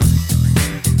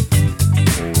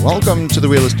Welcome to the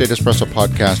Real Estate Espresso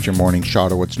Podcast, your morning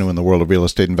shot of what's new in the world of real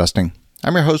estate investing.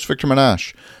 I'm your host, Victor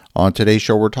Menashe. On today's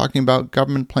show, we're talking about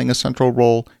government playing a central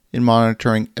role in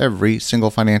monitoring every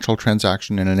single financial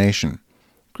transaction in a nation.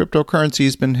 Cryptocurrency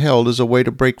has been hailed as a way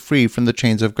to break free from the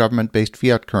chains of government-based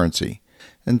fiat currency.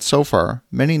 And so far,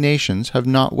 many nations have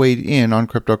not weighed in on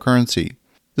cryptocurrency.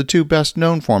 The two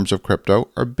best-known forms of crypto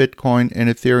are Bitcoin and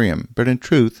Ethereum, but in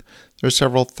truth, there are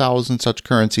several thousand such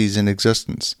currencies in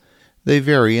existence. They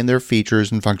vary in their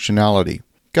features and functionality.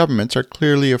 Governments are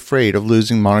clearly afraid of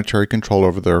losing monetary control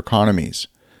over their economies.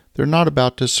 They're not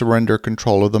about to surrender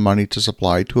control of the money to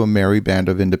supply to a merry band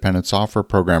of independent software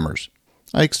programmers.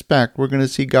 I expect we're going to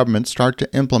see governments start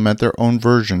to implement their own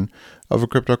version of a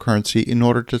cryptocurrency in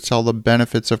order to sell the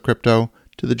benefits of crypto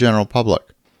to the general public.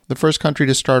 The first country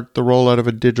to start the rollout of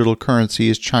a digital currency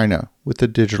is China, with the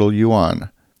digital yuan.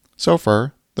 So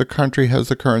far, the country has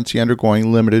the currency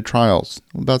undergoing limited trials,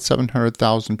 about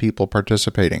 700,000 people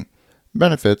participating.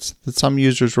 Benefits that some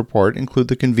users report include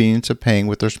the convenience of paying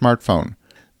with their smartphone.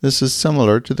 This is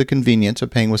similar to the convenience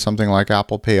of paying with something like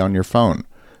Apple Pay on your phone.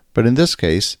 But in this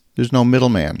case, there's no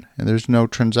middleman, and there's no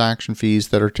transaction fees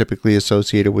that are typically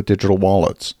associated with digital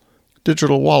wallets.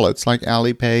 Digital wallets like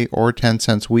Alipay or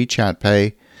Tencent's WeChat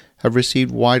Pay have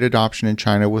received wide adoption in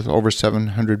China with over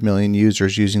 700 million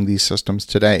users using these systems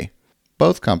today.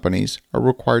 Both companies are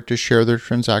required to share their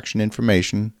transaction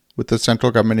information with the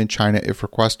central government in China if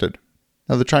requested.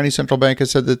 Now, the Chinese central bank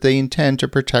has said that they intend to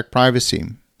protect privacy.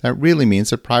 That really means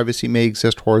that privacy may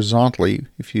exist horizontally.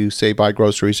 If you, say, buy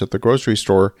groceries at the grocery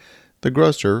store, the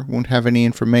grocer won't have any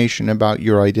information about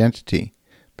your identity.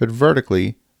 But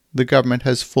vertically, the government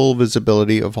has full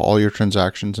visibility of all your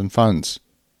transactions and funds.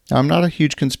 Now, I'm not a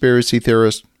huge conspiracy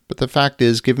theorist, but the fact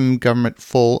is, giving government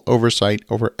full oversight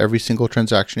over every single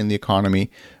transaction in the economy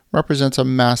represents a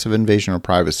massive invasion of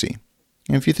privacy.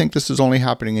 And if you think this is only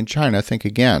happening in China, think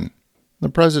again. The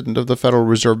president of the Federal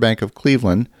Reserve Bank of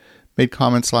Cleveland made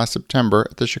comments last September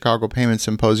at the Chicago Payment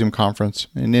Symposium Conference,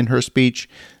 and in her speech,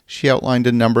 she outlined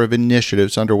a number of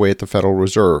initiatives underway at the Federal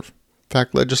Reserve. In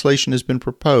fact, legislation has been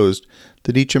proposed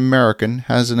that each American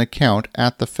has an account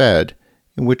at the Fed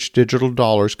in which digital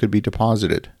dollars could be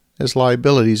deposited as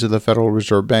liabilities of the Federal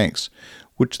Reserve banks,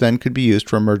 which then could be used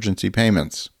for emergency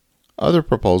payments. Other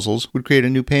proposals would create a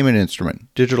new payment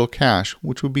instrument, digital cash,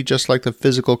 which would be just like the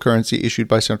physical currency issued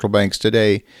by central banks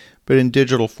today, but in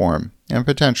digital form, and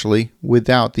potentially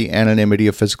without the anonymity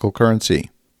of physical currency.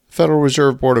 The Federal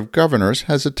Reserve Board of Governors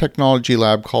has a technology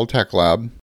lab called Tech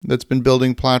Lab that's been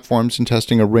building platforms and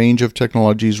testing a range of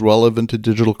technologies relevant to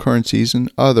digital currencies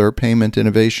and other payment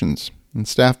innovations. And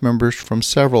staff members from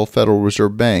several Federal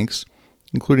Reserve banks,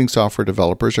 including software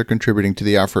developers, are contributing to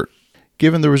the effort.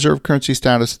 Given the reserve currency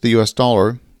status of the US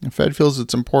dollar, the Fed feels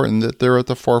it's important that they're at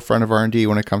the forefront of R&D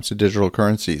when it comes to digital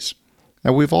currencies.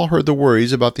 Now, we've all heard the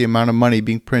worries about the amount of money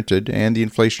being printed and the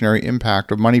inflationary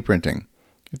impact of money printing.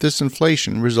 If this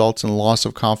inflation results in loss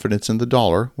of confidence in the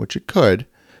dollar, which it could,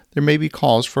 there may be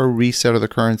calls for a reset of the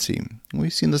currency.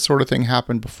 We've seen this sort of thing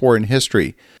happen before in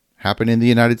history. Happened in the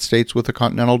United States with the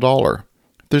continental dollar.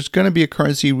 If there's going to be a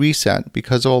currency reset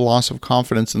because of a loss of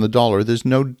confidence in the dollar, there's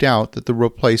no doubt that the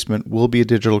replacement will be a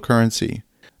digital currency.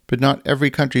 But not every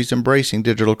country is embracing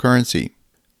digital currency.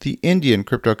 The Indian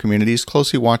crypto community is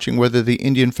closely watching whether the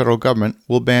Indian federal government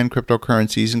will ban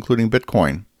cryptocurrencies, including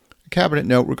Bitcoin. A cabinet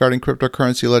note regarding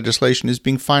cryptocurrency legislation is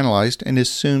being finalized and is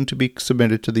soon to be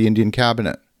submitted to the Indian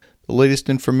cabinet. The latest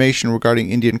information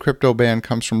regarding Indian crypto ban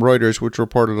comes from Reuters, which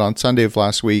reported on Sunday of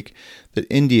last week that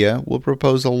India will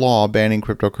propose a law banning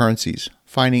cryptocurrencies,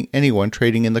 fining anyone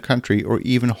trading in the country or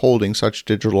even holding such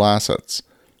digital assets.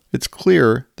 It's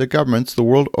clear that governments the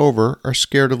world over are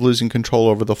scared of losing control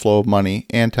over the flow of money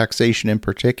and taxation in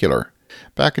particular.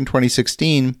 Back in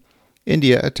 2016,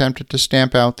 India attempted to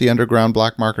stamp out the underground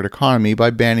black market economy by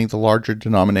banning the larger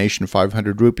denomination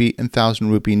 500 rupee and 1,000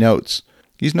 rupee notes.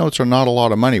 These notes are not a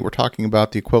lot of money. We're talking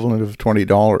about the equivalent of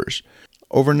 $20.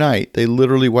 Overnight, they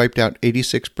literally wiped out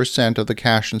 86% of the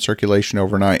cash in circulation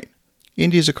overnight.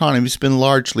 India's economy has been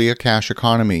largely a cash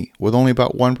economy, with only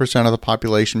about 1% of the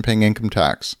population paying income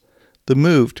tax. The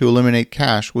move to eliminate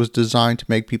cash was designed to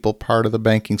make people part of the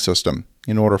banking system,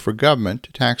 in order for government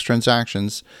to tax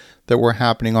transactions that were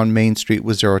happening on Main Street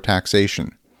with zero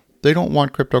taxation. They don't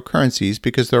want cryptocurrencies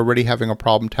because they're already having a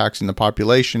problem taxing the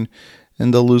population,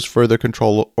 and they'll lose further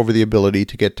control over the ability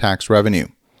to get tax revenue.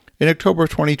 In October of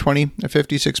 2020, a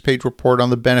 56-page report on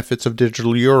the benefits of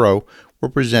digital euro were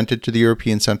presented to the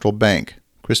European Central Bank.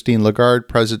 Christine Lagarde,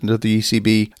 president of the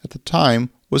ECB at the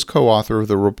time, was co-author of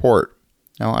the report.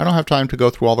 Now, I don't have time to go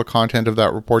through all the content of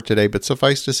that report today, but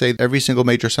suffice to say, every single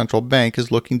major central bank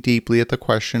is looking deeply at the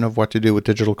question of what to do with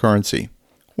digital currency.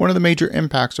 One of the major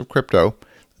impacts of crypto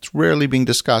that's rarely being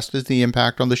discussed is the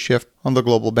impact on the shift on the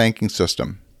global banking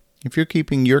system. If you're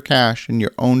keeping your cash in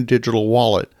your own digital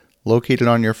wallet located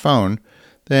on your phone,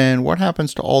 then what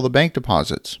happens to all the bank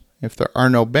deposits? If there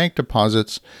are no bank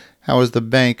deposits, how is the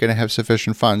bank going to have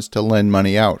sufficient funds to lend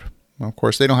money out? Well, of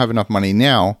course, they don't have enough money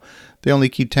now. They only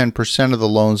keep 10% of the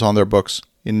loans on their books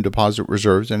in deposit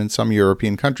reserves, and in some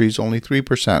European countries, only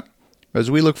 3%.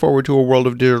 As we look forward to a world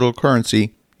of digital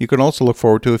currency, you can also look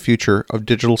forward to a future of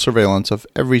digital surveillance of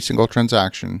every single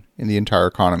transaction in the entire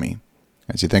economy.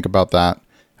 As you think about that,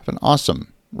 have an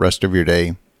awesome rest of your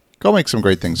day. Go make some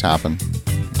great things happen.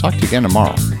 Talk to you again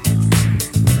tomorrow.